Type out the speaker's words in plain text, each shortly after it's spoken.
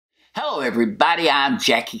Hello everybody, I'm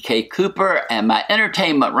Jackie K. Cooper, and my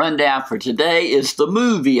entertainment rundown for today is the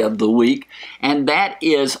movie of the week, and that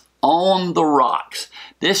is On the Rocks.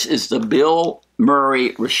 This is the Bill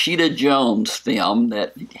Murray, Rashida Jones film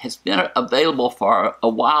that has been available for a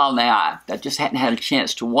while now. I just hadn't had a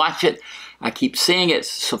chance to watch it. I keep seeing it.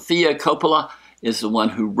 Sofia Coppola is the one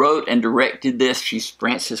who wrote and directed this. She's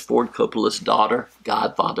Francis Ford Coppola's daughter,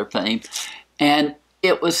 Godfather fame. And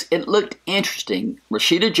it looked interesting.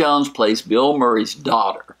 Rashida Jones plays Bill Murray's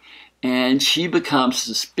daughter, and she becomes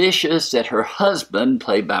suspicious that her husband,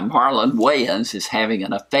 played by Marlon Wayans, is having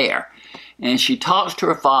an affair. And she talks to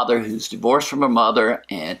her father, who's divorced from her mother,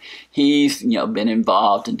 and he's been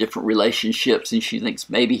involved in different relationships, and she thinks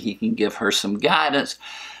maybe he can give her some guidance.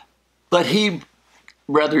 But he,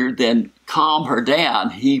 rather than calm her down,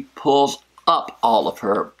 he pulls up all of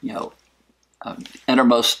her,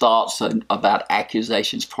 innermost thoughts about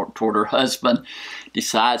accusations toward her husband,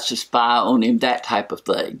 decides to spy on him, that type of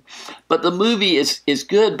thing. But the movie is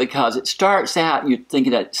good because it starts out, you're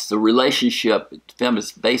thinking that it's the relationship, the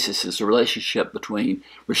film's basis is the relationship between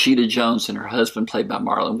Rashida Jones and her husband, played by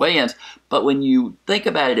Marlon Wayans. But when you think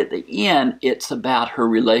about it at the end, it's about her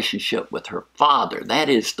relationship with her father. That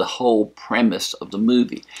is the whole premise of the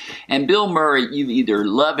movie. And Bill Murray, you either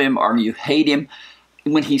love him or you hate him.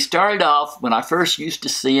 When he started off, when I first used to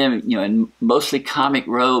see him, in mostly comic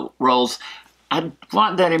roles, I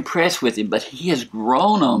wasn't that impressed with him, but he has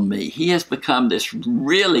grown on me. He has become this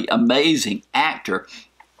really amazing actor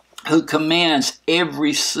who commands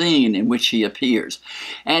every scene in which he appears.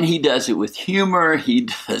 And he does it with humor, he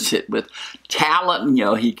does it with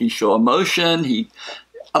talent, he can show emotion,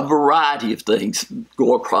 a variety of things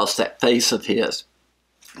go across that face of his.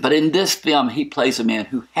 But in this film, he plays a man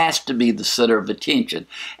who has to be the center of attention.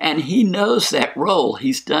 And he knows that role.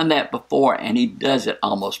 He's done that before, and he does it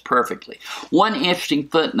almost perfectly. One interesting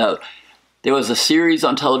footnote, there was a series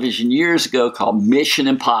on television years ago called Mission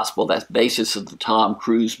Impossible. That's the basis of the Tom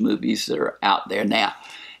Cruise movies that are out there now.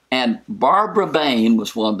 And Barbara Bain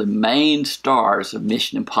was one of the main stars of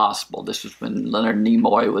Mission Impossible. This was when Leonard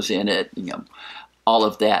Nimoy was in it, all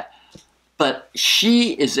of that. But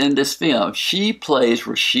she is in this film. She plays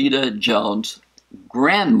Rashida Jones'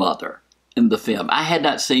 grandmother in the film. I had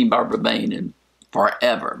not seen Barbara Bain in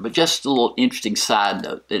forever, but just a little interesting side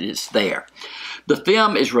note that it's there. The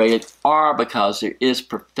film is rated R because there is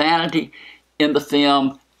profanity in the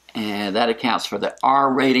film, and that accounts for the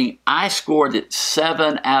R rating. I scored it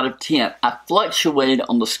 7 out of 10. I fluctuated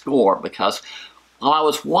on the score because while I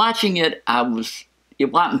was watching it,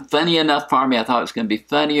 it wasn't funny enough for me. I thought it was going to be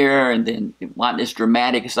funnier, and then it wasn't as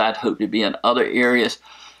dramatic as I'd hoped to be in other areas.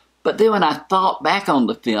 But then when I thought back on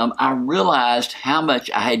the film, I realized how much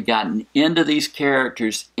I had gotten into these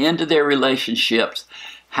characters, into their relationships,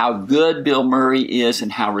 how good Bill Murray is,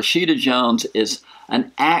 and how Rashida Jones is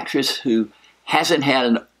an actress who hasn't had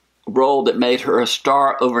a role that made her a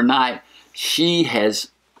star overnight. She has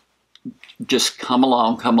just come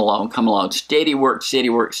along. Steady work, steady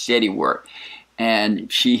work, steady work.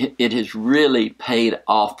 And it has really paid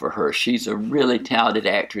off for her. She's a really talented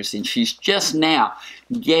actress, and she's just now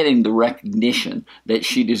getting the recognition that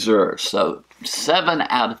she deserves. So 7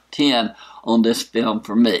 out of 10 on this film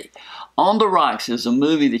for me. On the Rocks is a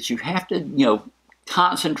movie that you have to,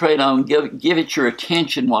 concentrate on, give it your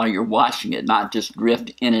attention while you're watching it, not just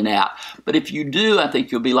drift in and out. But if you do, I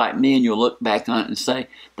think you'll be like me, and you'll look back on it and say,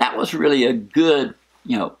 that was really a good,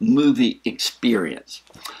 movie experience.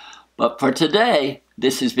 But for today,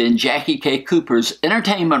 this has been Jackie K. Cooper's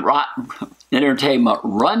entertainment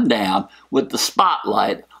rundown with the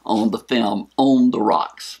spotlight on the film On the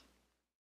Rocks.